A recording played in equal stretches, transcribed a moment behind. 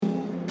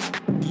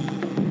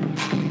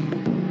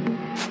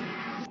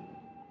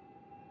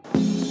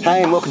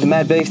Hey, and welcome to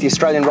Mad Beef, the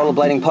Australian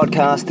rollerblading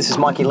podcast. This is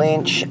Mikey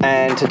Lynch,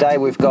 and today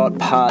we've got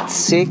part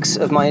 6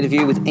 of my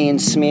interview with Ian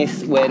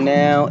Smith. We're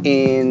now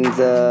in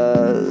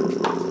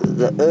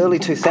the early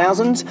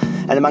 2000s,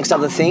 and amongst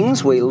other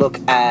things, we look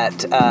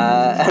at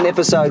an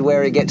episode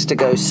where he gets to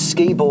go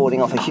ski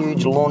boarding off a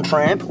huge launch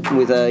ramp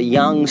with a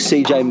young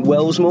CJ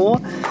Wellsmore,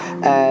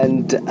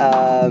 and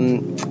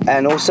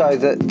also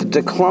the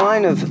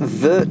decline of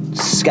vert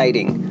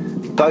skating,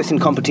 both in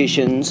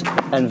competitions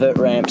and vert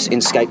ramps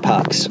in skate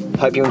parks.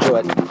 Hope you enjoy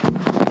it.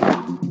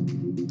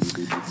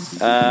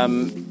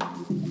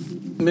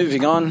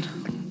 Moving on,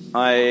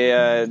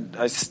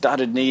 I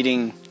started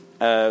needing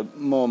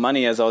more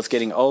money as I was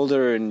getting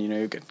older,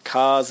 and get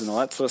cars and all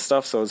that sort of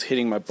stuff. So I was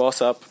hitting my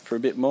boss up for a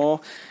bit more,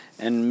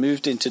 and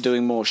moved into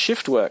doing more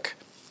shift work,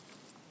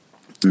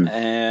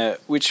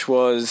 which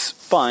was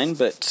fine.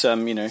 But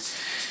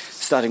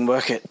starting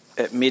work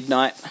at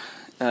midnight.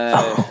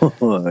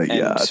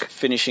 And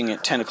finishing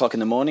at 10 o'clock in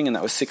the morning, and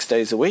that was 6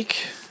 days a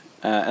week,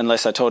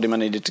 unless I told him I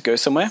needed to go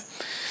somewhere.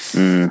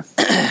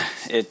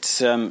 It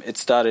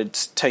started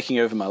taking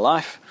over my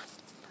life,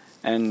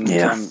 and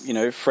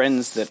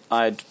friends that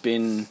I'd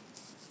been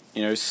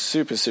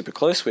super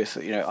close with,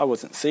 I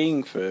wasn't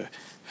seeing for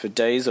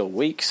days or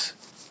weeks.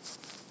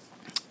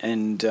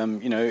 And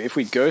if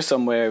we'd go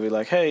somewhere, we're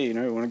like, hey,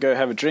 want to go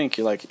have a drink?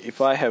 You're like, if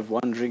I have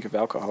one drink of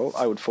alcohol,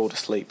 I would fall to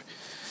sleep.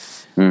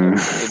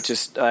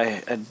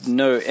 I had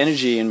no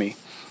energy in me.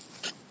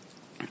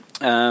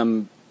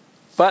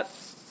 But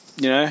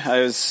I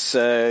was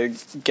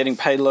getting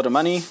paid a lot of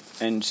money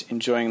and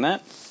enjoying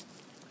that.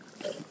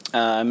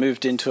 I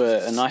moved into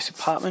a nice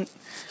apartment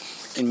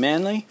in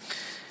Manly,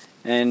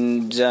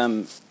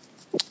 and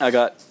I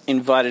got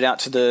invited out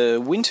to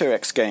the Winter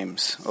X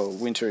Games, or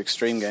Winter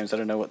Extreme Games. I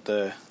don't know what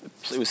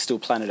it was still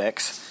Planet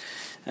X,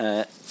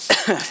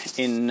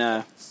 in,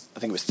 I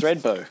think it was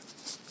Thredbo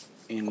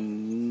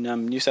in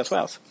New South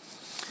Wales.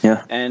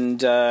 Yeah.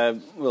 And we're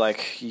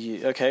like,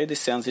 okay, this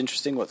sounds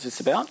interesting. What's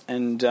this about?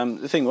 And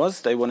the thing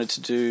was, they wanted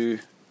to do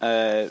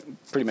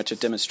pretty much a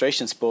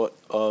demonstration sport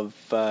of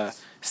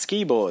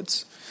ski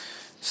boards.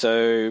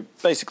 So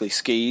basically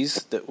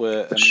skis that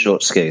were...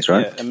 short skis,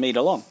 right? Yeah, a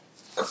metre long.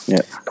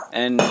 Yeah.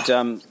 And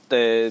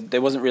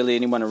there wasn't really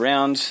anyone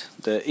around.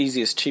 The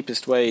easiest,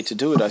 cheapest way to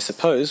do it, I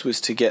suppose,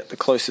 was to get the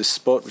closest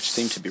sport, which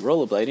seemed to be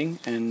rollerblading,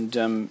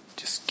 and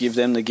just give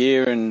them the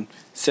gear and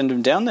send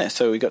them down there.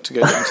 So we got to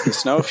go down to the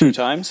snow a few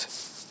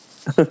times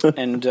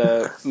and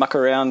muck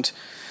around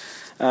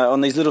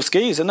on these little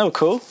skis, and they were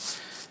cool.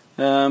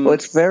 Well,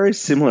 it's very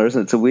similar, isn't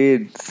it? It's a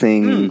weird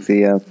thing.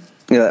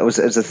 It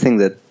was a thing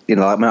that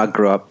I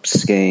grew up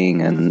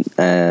skiing and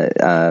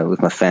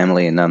with my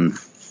family and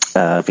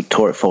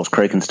Victoria Falls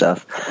Creek and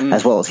stuff,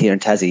 as well as here in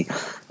Tassie.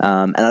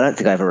 And I don't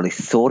think I ever really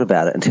thought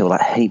about it until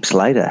like heaps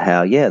later.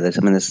 How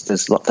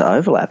there's lots of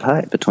overlap,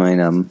 hey, between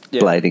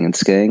blading and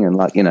skiing, and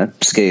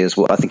skiers.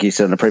 Well, I think you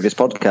said in a previous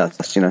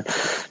podcast,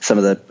 some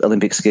of the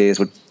Olympic skiers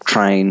would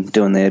train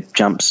doing their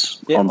jumps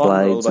on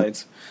blades.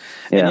 Rollerblades.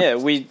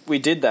 And we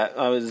did that.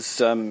 I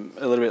was a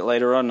little bit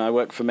later on. I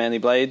worked for Manly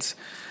Blades,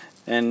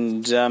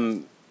 and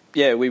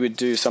we would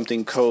do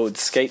something called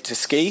skate to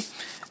ski.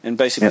 And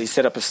basically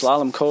set up a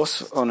slalom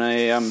course on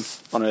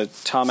a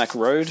tarmac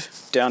road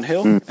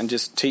downhill, and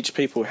just teach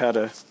people how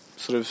to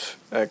sort of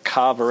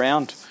carve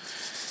around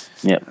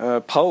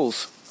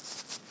poles.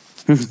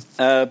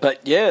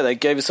 But they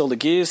gave us all the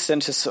gears,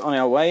 sent us on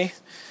our way,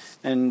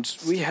 and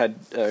we had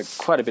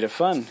quite a bit of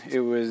fun. It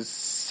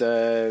was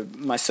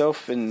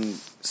myself and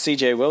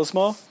CJ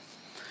Wellsmore,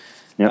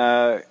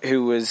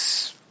 who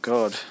was,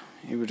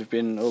 he would have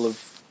been all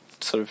of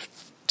sort of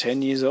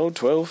 10 years old,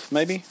 12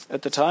 maybe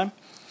at the time.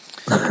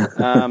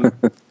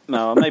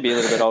 No, maybe a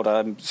little bit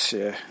older.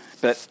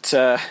 But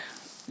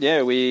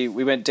we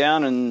went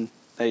down, and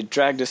they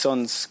dragged us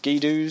on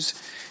ski-doos,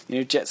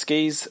 jet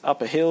skis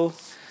up a hill.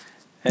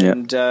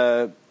 And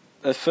the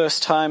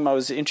first time I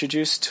was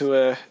introduced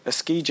to a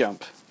ski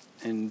jump,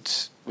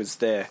 and was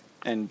there.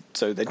 And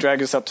so they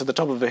dragged us up to the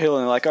top of a hill,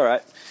 and they're like, all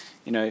right,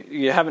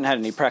 you haven't had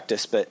any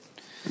practice, but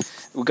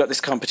we've got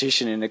this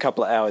competition in a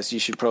couple of hours. You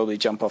should probably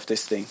jump off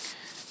this thing.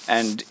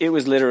 And it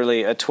was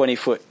literally a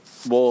 20-foot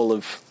wall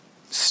of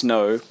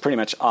snow, pretty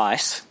much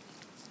ice,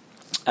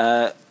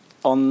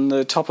 on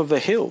the top of a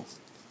hill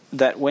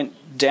that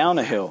went down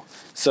a hill.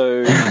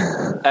 So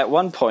at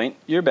one point,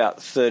 you're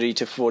about 30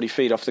 to 40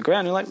 feet off the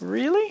ground. You're like,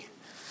 really?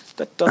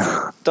 That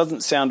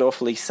doesn't sound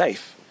awfully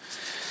safe.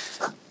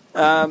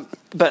 But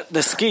the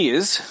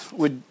skiers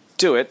would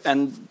do it,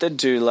 and they'd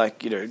do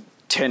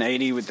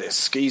 1080 with their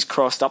skis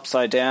crossed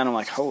upside down. I'm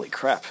like, holy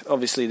crap.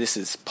 Obviously this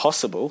is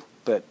possible,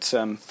 but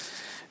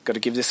got to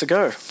give this a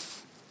go.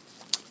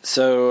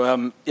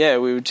 So, we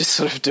were just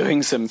sort of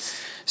doing some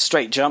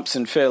straight jumps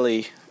and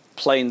fairly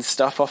plain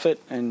stuff off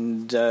it,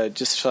 and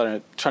just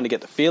trying to get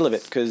the feel of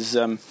it, because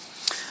I don't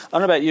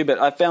know about you, but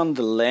I found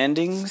the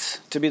landings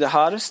to be the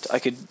hardest. I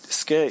could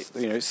ski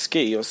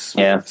or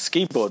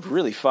ski-board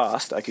really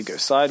fast. I could go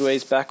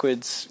sideways,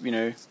 backwards,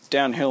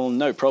 downhill,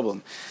 no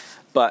problem.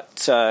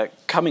 But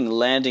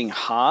landing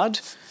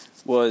hard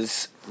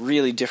was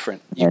really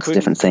different. You it's a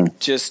different thing.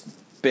 Just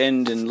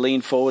bend and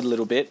lean forward a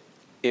little bit.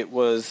 It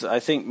was, I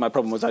think my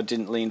problem was I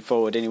didn't lean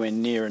forward anywhere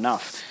near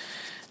enough.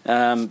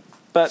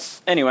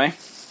 But anyway,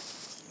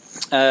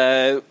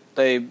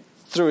 they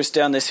threw us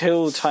down this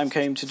hill. Time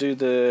came to do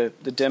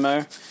the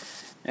demo.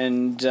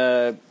 And,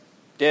 I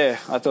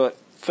thought,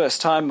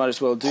 first time, might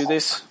as well do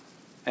this.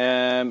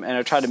 And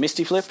I tried a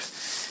Misty Flip.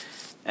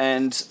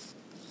 And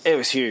it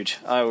was huge.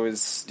 I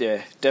was,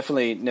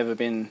 definitely never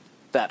been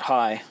that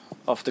high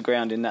off the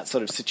ground in that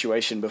sort of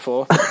situation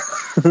before.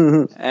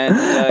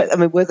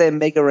 And were there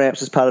mega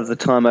ramps as part of the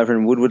time over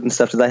in Woodward and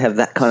stuff? Did they have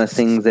that kind of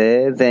thing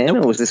there then?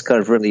 Nope. Or was this kind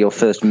of really your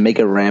first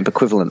mega ramp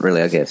equivalent,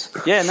 really, I guess?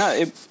 Yeah,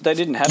 no, they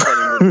didn't have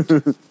that in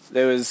Woodward.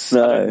 There was,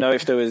 no. I don't know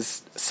if there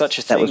was such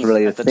a thing. That was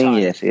really at a the thing time.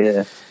 yet,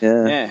 yeah.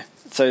 Yeah,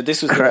 so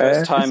this was the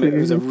first time it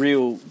was a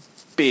real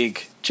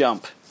big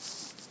jump.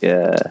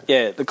 Yeah.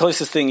 Yeah, the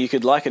closest thing you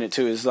could liken it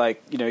to is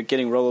like,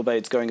 getting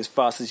rollerblades going as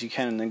fast as you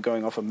can and then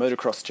going off a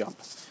motocross jump.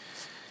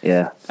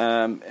 Yeah.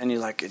 And you're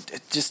like,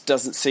 it just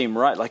doesn't seem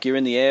right. Like you're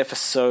in the air for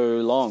so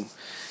long.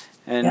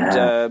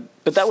 And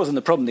but that wasn't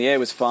the problem. The air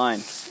was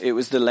fine. It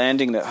was the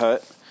landing that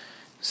hurt.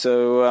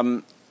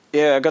 So,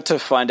 I got to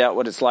find out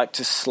what it's like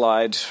to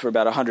slide for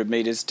about 100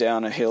 meters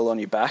down a hill on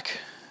your back.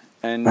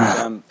 And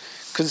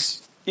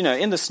because,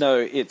 in the snow,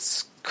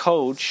 it's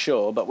cold,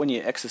 sure, but when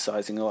you're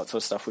exercising, all that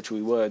sort of stuff, which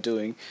we were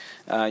doing,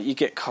 you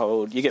get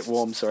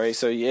warm,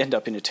 so you end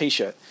up in a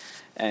T-shirt.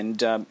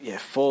 And,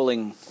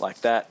 falling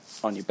like that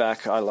on your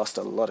back, I lost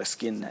a lot of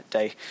skin that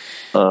day.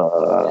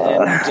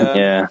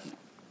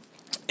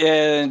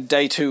 And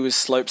day 2 was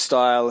slope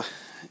style,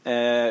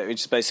 which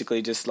is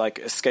basically just like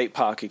a skate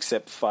park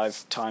except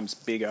 5 times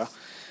bigger,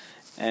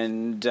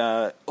 and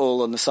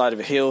all on the side of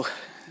a hill.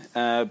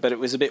 But it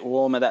was a bit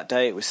warmer that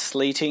day. It was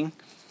sleeting,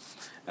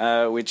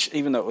 which,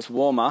 even though it was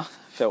warmer,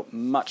 felt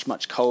much,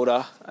 much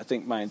colder. I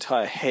think my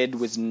entire head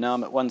was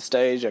numb at one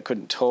stage. I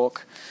couldn't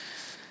talk.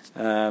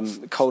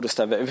 The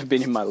coldest I've ever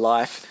been in my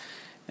life.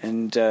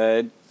 And,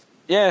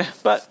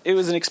 but it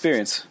was an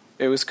experience.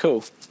 It was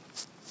cool.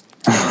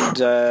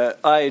 And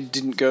I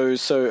didn't go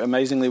so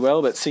amazingly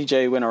well, but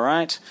CJ went all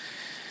right.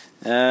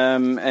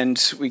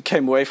 And we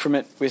came away from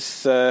it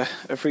with a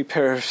free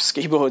pair of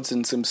ski boards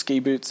and some ski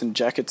boots and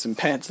jackets and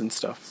pants and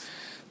stuff.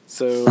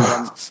 So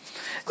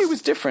it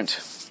was different.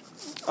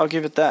 I'll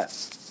give it that.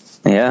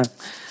 Yeah.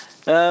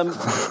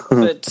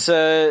 But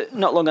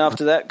not long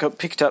after that, got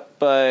picked up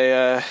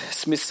by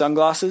Smith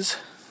Sunglasses.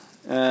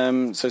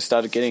 So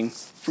started getting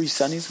free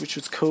sunnies, which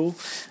was cool.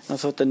 And I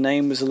thought the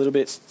name was a little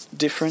bit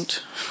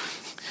different,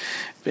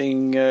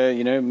 being,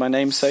 my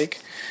namesake.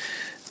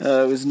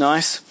 It was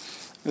nice.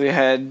 We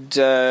had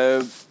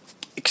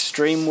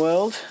Extreme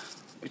World,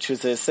 which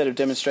was a set of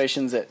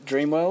demonstrations at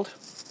Dreamworld,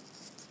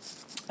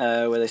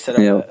 where they set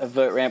up a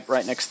vert ramp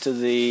right next to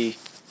the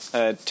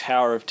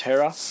Tower of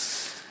Terror.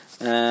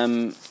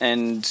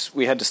 And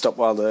we had to stop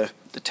while the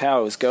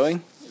tower was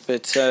going.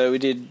 But we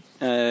did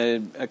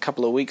a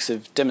couple of weeks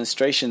of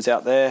demonstrations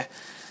out there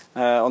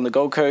on the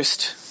Gold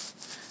Coast.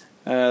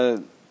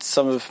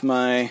 Some of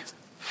my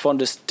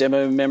fondest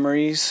demo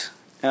memories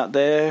out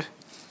there.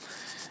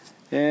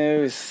 Yeah,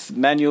 with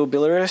Manuel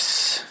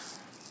Bilaris.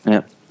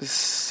 Yeah.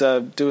 Was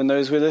doing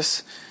those with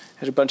us.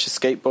 Had a bunch of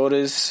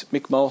skateboarders.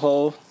 Mick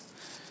Mulhall.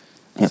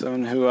 Yep.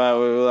 Someone who I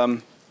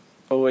will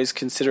always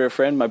consider a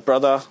friend. My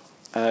brother,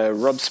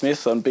 Rob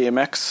Smith on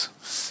BMX.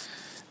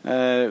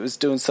 Was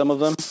doing some of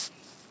them.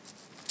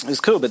 It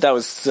was cool, but that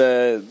was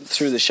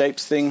through the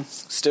Shapes thing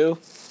still.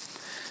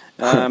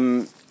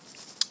 And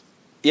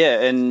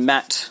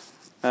Matt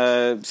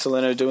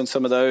Soleno doing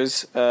some of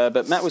those.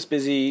 But Matt was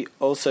busy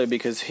also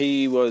because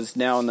he was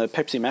now on the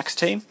Pepsi Max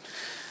team.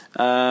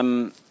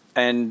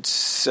 And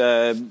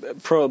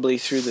probably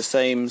through the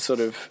same sort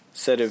of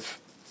set of,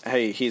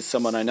 hey, here's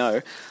someone I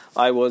know,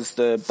 I was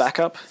the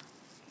backup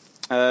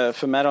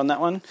for Matt on that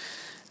one.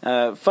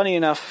 Funny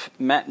enough,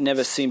 Matt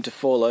never seemed to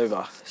fall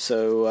over,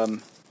 so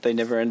they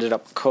never ended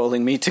up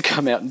calling me to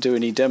come out and do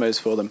any demos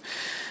for them.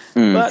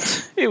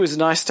 But it was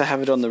nice to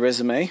have it on the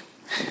resume.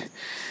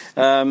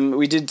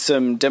 We did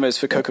some demos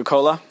for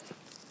Coca-Cola.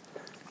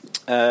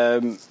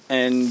 And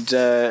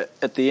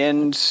at the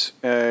end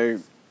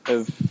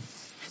of,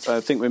 I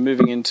think we're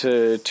moving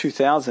into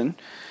 2000,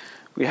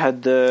 we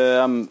had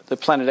the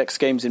Planet X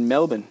Games in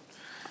Melbourne.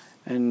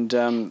 And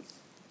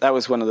that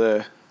was one of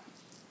the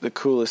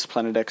coolest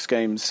Planet X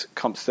Games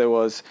comps there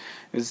was.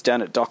 It was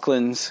down at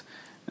Docklands,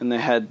 and they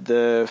had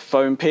the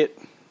foam pit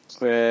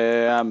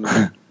where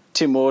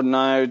Tim Ward and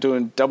I were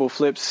doing double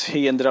flips.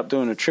 He ended up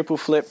doing a triple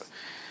flip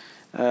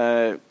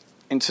into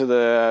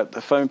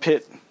the foam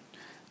pit,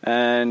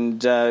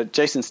 and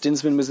Jason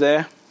Stinsman was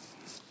there,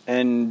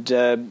 and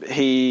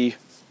he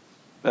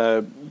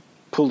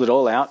pulled it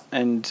all out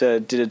and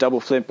did a double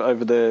flip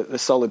over the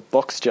solid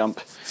box jump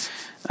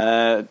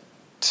to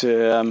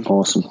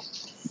awesome.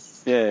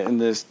 Yeah, in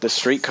the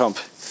street comp.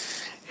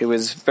 It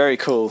was very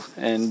cool.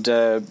 And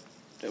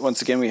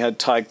once again, we had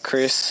Ty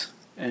Chris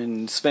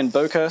and Sven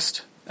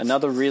Bokhurst,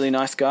 another really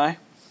nice guy.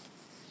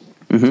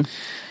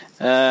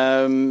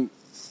 Mm-hmm.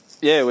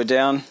 We're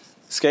down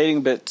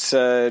skating, but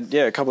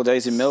a couple of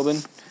days in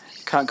Melbourne.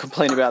 Can't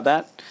complain about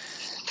that.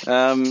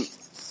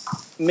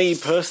 Me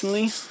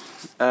personally,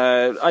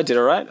 I did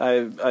all right.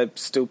 I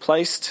still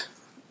placed,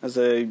 as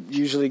I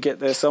usually get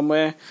there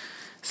somewhere.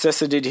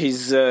 Sessa did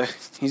his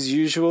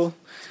usual,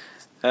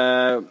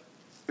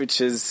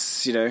 which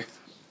is,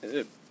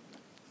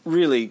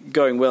 really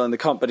going well in the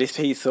comp. But if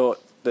he thought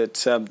that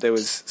there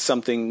was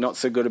something not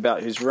so good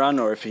about his run,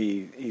 or if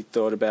he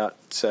thought about,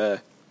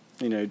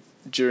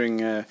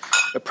 during a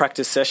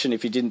practice session,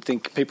 if he didn't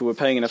think people were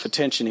paying enough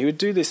attention, he would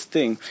do this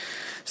thing.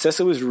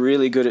 Sessa was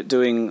really good at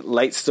doing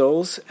late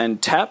stalls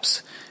and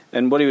taps,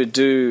 and what he would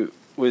do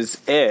was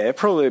air,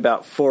 probably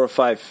about 4 or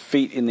 5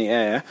 feet in the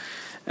air,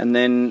 and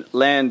then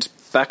land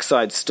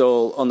backside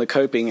stall on the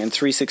coping and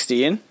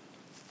 360 in.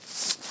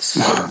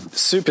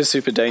 Super,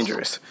 super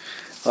dangerous.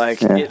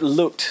 It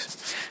looked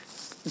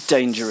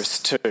dangerous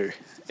too.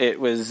 It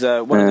was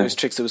one of those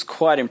tricks that was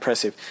quite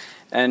impressive.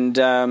 And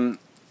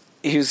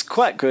he was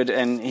quite good,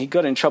 and he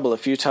got in trouble a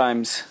few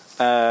times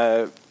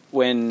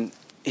when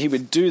he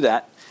would do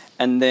that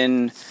and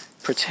then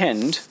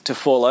pretend to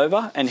fall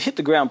over and hit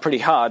the ground pretty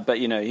hard, but,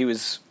 he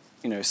was,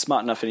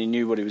 smart enough and he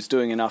knew what he was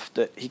doing enough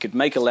that he could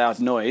make a loud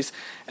noise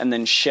and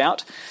then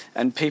shout,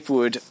 and people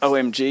would,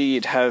 OMG,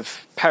 you'd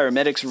have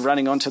paramedics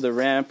running onto the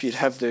ramp, you'd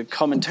have the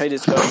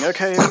commentators going,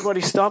 okay,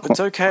 everybody stop, it's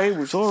okay,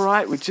 it's all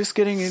right, we're just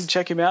getting in to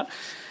check him out.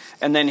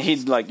 And then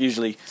he'd,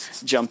 usually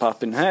jump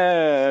up and,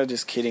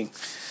 just kidding.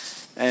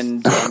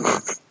 And, I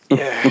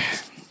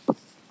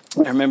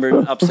remember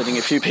him upsetting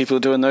a few people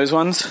doing those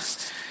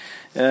ones.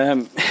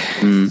 It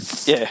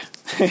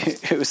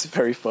was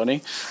very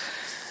funny.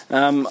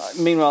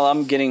 Meanwhile,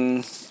 I'm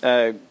getting,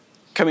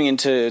 coming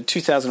into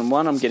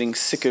 2001, I'm getting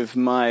sick of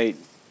my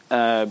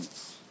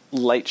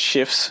late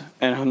shifts,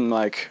 and I'm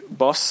like,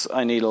 boss,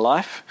 I need a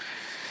life.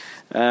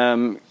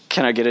 Can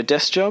I get a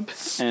desk job?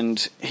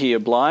 And he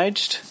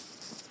obliged.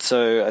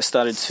 So I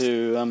started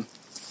to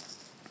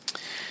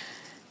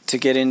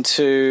get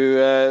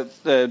into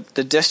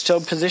the desk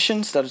job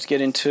position, started to get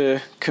into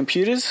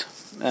computers,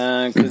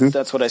 because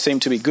that's what I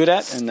seemed to be good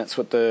at, and that's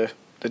what the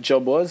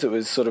job was. It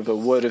was sort of a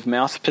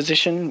word-of-mouth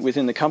position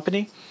within the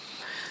company.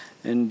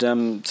 And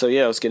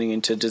I was getting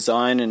into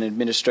design and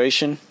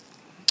administration,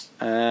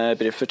 a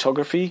bit of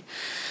photography.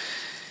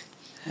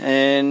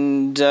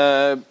 And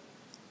I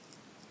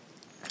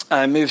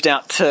moved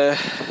out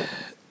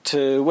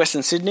to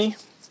Western Sydney,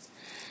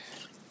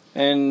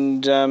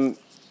 and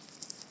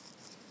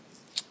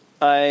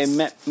I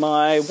met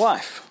my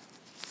wife,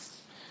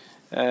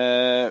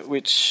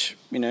 which,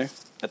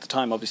 at the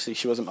time, obviously,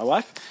 she wasn't my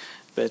wife,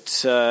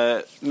 but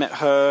met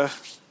her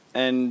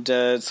and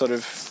sort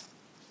of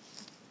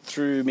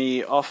threw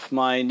me off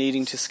my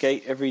needing to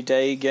skate every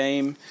day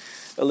game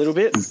a little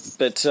bit,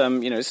 but,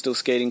 still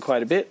skating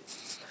quite a bit.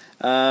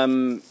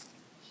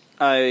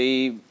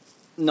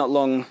 Not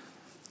long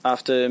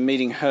after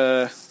meeting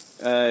her,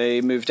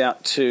 I moved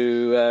out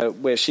to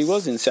where she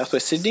was in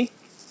southwest Sydney,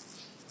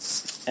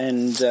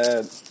 and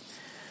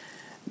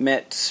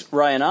met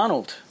Ryan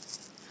Arnold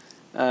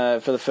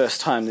for the first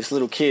time, this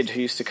little kid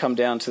who used to come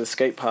down to the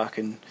skate park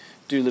and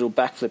do little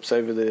backflips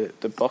over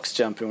the box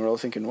jump, and we're all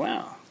thinking,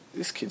 wow,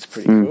 this kid's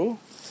pretty cool.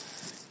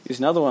 Here's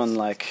another one,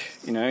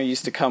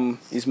 used to come,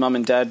 his mum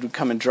and dad would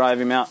come and drive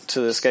him out to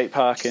the skate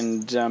park,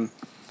 and,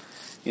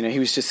 he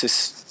was just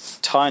this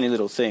tiny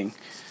little thing.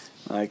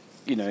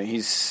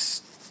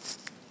 His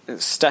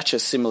stature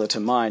similar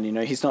to mine,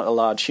 he's not a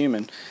large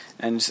human.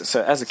 And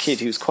so as a kid,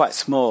 he was quite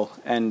small.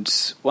 And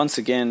once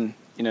again,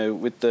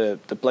 with the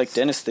Blake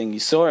Dennis thing, you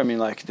saw him, you're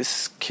like,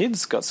 this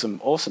kid's got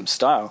some awesome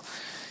style.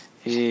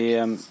 He,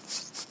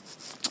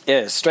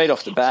 straight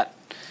off the bat,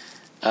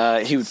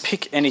 he would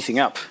pick anything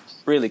up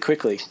really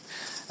quickly.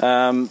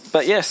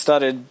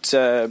 Started,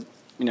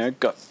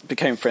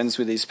 became friends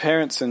with his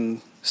parents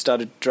and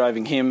started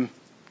driving him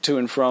to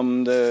and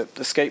from the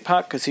skate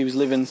park, because he was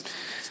living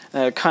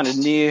kind of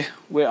near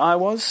where I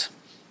was.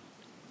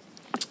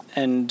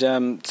 And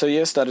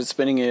started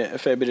spending a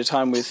fair bit of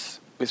time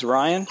with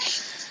Ryan,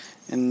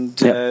 and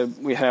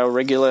we had our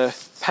regular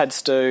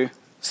Padstow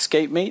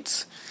skate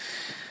meets.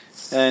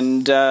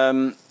 And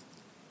I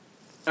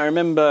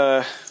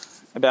remember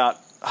about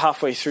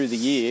halfway through the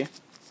year,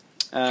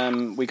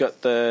 we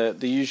got the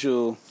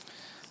usual,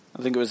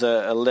 I think it was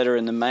a letter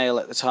in the mail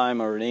at the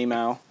time, or an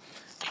email,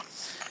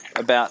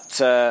 about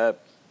the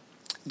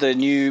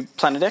new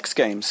Planet X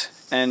games.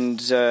 And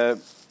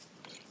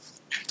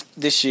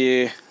this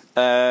year,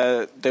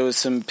 there was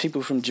some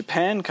people from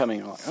Japan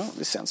coming. I'm like, oh,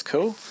 this sounds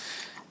cool.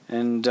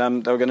 And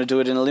they were going to do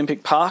it in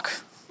Olympic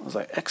Park. I was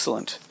like,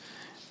 excellent.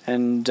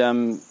 And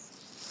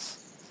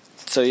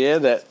that's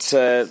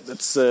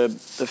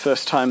the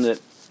first time that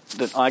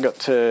I got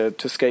to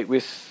skate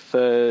with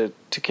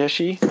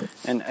Takeshi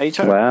and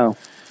Aito. Wow.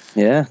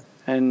 Yeah.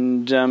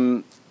 And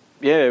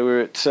we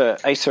were at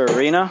Acer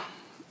Arena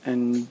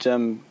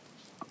and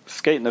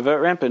skating the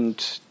vert ramp,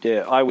 and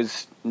I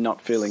was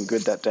not feeling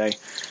good that day.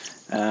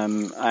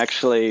 I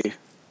actually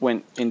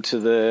went into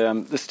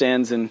the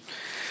stands and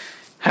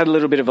had a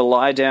little bit of a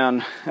lie down,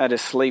 had a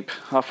sleep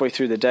halfway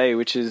through the day,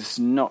 which is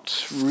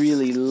not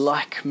really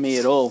like me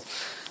at all.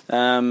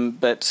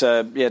 But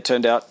it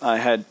turned out I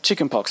had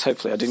chickenpox.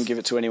 Hopefully I didn't give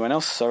it to anyone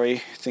else.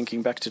 Sorry,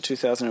 thinking back to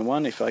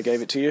 2001 if I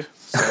gave it to you.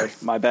 Sorry,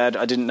 my bad.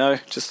 I didn't know.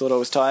 Just thought I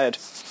was tired.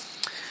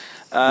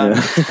 But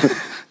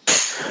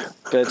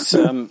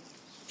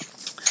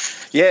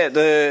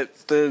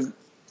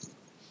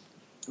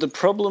the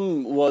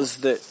problem was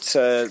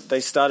that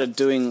they started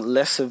doing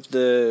less of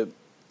the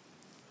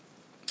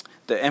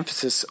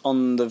emphasis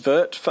on the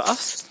vert for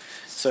us.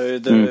 So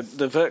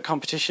the vert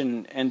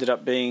competition ended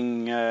up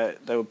being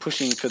they were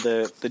pushing for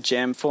the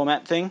jam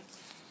format thing,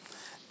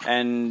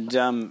 and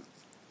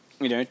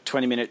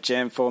 20-minute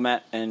jam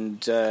format,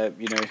 and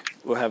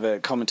we'll have a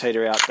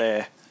commentator out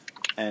there,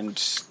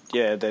 and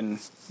then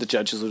the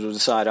judges will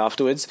decide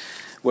afterwards.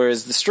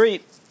 Whereas the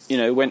street,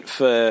 went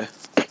for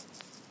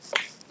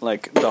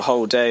like the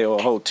whole day or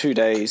whole 2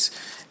 days,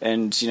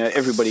 and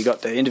everybody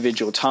got their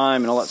individual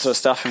time and all that sort of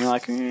stuff, and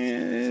like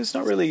it's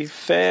not really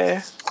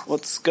fair.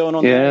 What's going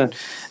on there?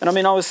 And I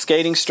mean, I was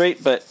skating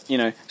street, but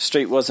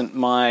street wasn't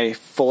my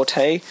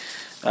forte.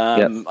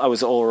 I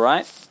was all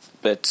right,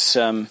 but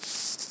I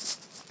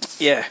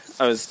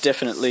was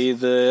definitely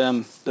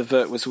the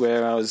vert was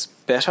where I was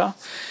better,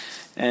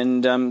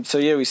 and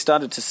we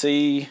started to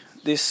see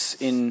this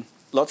in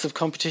lots of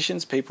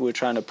competitions. People were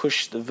trying to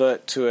push the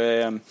vert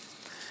to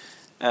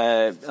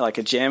like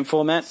a jam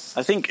format.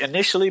 I think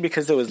initially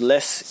because there was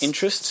less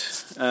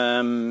interest,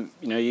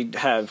 you'd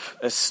have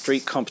a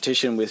street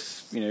competition with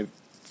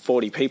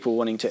 40 people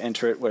wanting to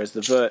enter it, whereas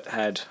the vert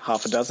had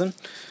half a dozen.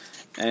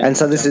 And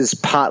so this is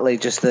partly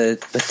just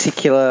the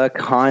particular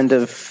kind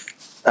of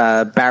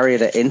barrier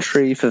to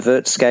entry for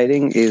vert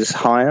skating is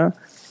higher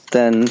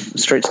than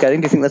street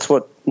skating. Do you think that's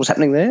what was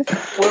happening there?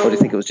 Or do you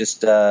think it was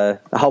just a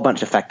whole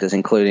bunch of factors,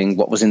 including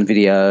what was in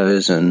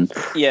videos and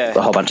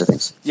a whole bunch of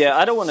things? Yeah,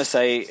 I don't want to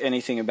say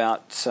anything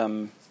about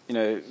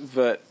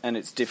vert and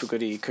its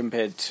difficulty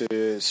compared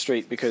to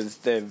street, because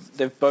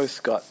they've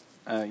both got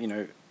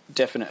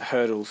definite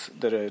hurdles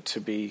that are to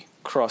be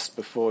crossed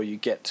before you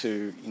get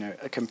to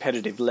a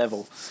competitive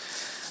level.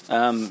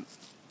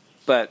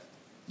 But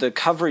the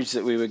coverage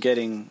that we were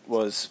getting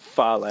was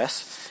far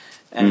less,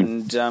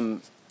 and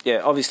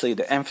obviously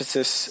the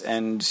emphasis,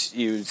 and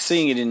you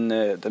seeing it in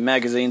the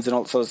magazines and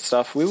all that sort of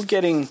stuff. We were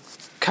getting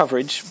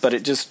coverage, but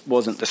it just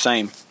wasn't the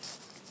same.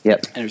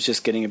 Yep. And it was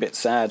just getting a bit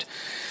sad.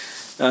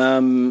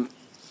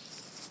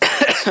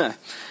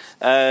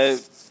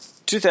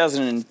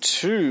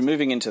 2002,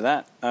 moving into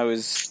that, I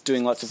was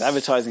doing lots of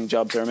advertising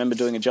jobs. I remember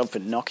doing a job for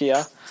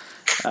Nokia,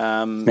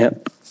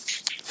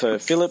 for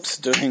Philips,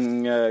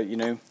 doing,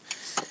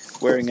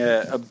 wearing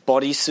a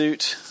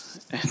bodysuit,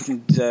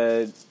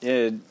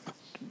 and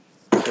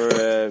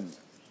for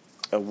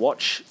a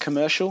watch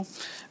commercial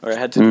where I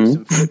had to do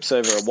some flips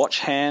over a watch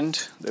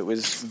hand that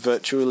was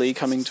virtually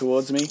coming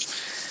towards me.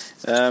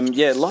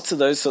 Lots of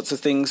those sorts of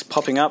things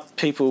popping up.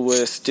 People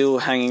were still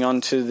hanging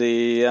on to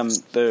the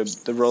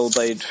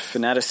rollerblade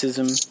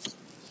fanaticism.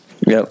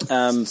 Yep.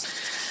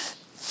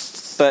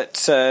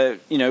 But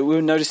we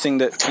were noticing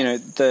that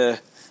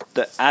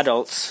the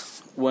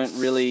adults weren't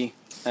really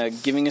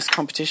giving us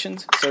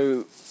competitions,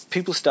 so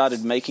people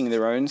started making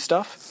their own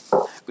stuff.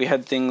 We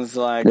had things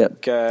like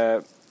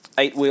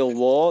 8-Wheel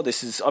War.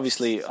 This is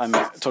obviously, I'm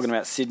talking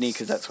about Sydney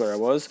because that's where I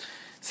was,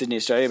 Sydney,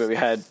 Australia. But we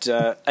had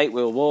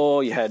 8-Wheel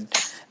War. You had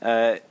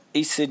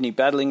East Sydney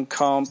Battling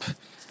Comp.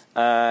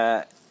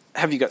 Have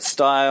You Got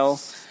Style?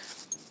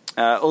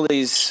 All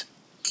these,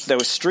 they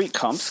were street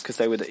comps because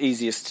they were the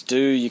easiest to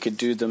do. You could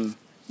do them,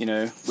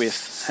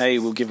 with, hey,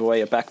 we'll give away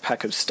a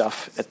backpack of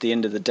stuff at the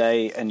end of the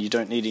day and you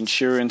don't need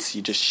insurance.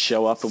 You just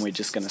show up and we're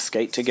just going to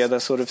skate together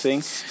sort of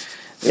thing.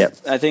 Yep.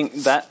 I think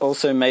that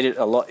also made it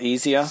a lot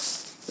easier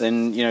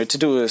than, to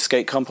do a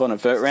skate comp on a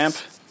vert ramp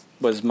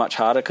was much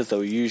harder because they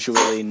were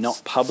usually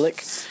not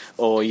public.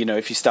 Or,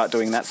 if you start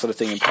doing that sort of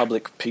thing in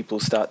public, people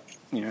start,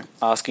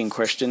 asking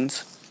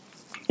questions.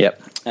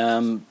 Yep.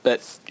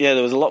 But,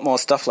 there was a lot more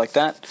stuff like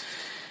that.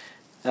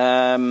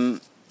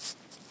 The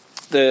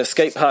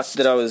skate park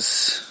that I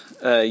was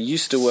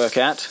used to work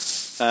at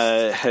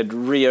had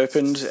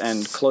reopened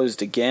and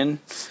closed again,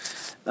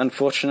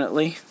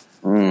 unfortunately.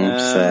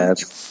 Sad.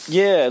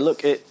 Yeah,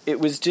 look, it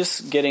was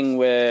just getting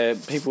where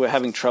people were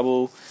having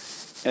trouble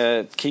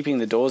keeping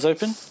the doors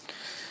open.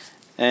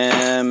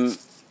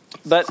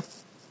 But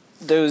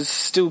there was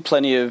still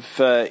plenty of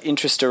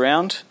interest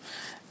around.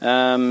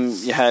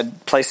 You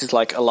had places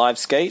like Alive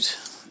Skate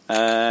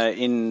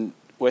in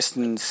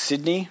Western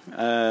Sydney,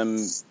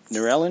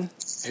 Narellan,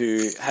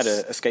 who had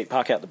a skate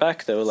park out the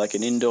back. They were like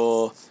an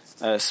indoor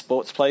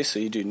sports place, so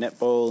you do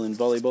netball and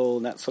volleyball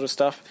and that sort of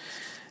stuff.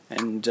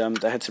 And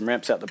they had some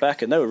ramps out the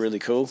back, and they were really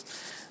cool.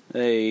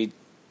 They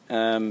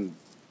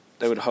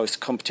would host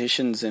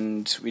competitions,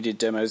 and we did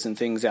demos and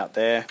things out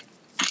there.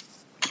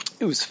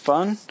 It was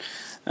fun,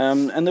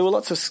 and there were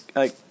lots of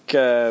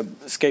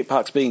skate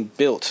parks being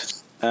built.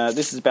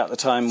 This is about the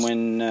time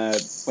when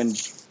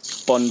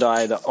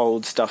Bondi, the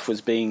old stuff,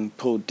 was being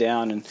pulled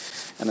down, and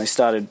and they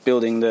started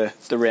building the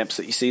ramps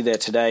that you see there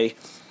today.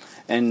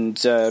 And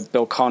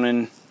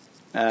Belconnen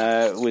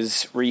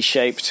was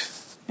reshaped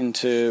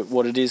into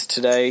what it is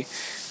today,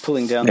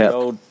 pulling down the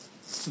old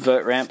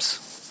vert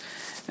ramps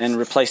and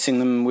replacing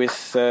them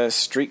with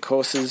street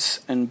courses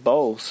and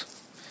bowls.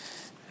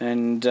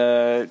 And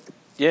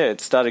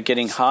it started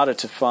getting harder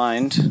to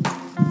find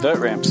vert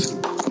ramps.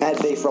 At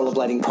Beef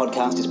Rollerblading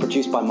Podcast is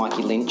produced by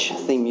Mikey Lynch,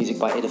 theme music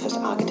by Edifice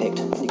Architect.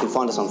 You can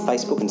find us on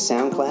Facebook and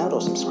SoundCloud,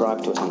 or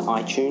subscribe to us on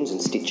iTunes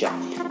and Stitcher.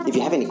 If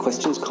you have any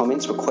questions,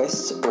 comments,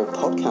 requests, or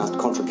podcast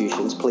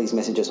contributions, please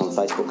message us on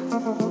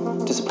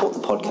Facebook. To support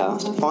the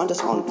podcast, find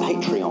us on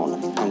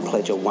Patreon and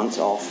pledge a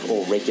once-off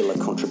or regular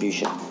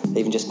contribution.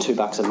 Even just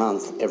 $2 a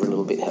month, every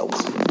little bit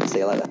helps. See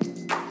you later.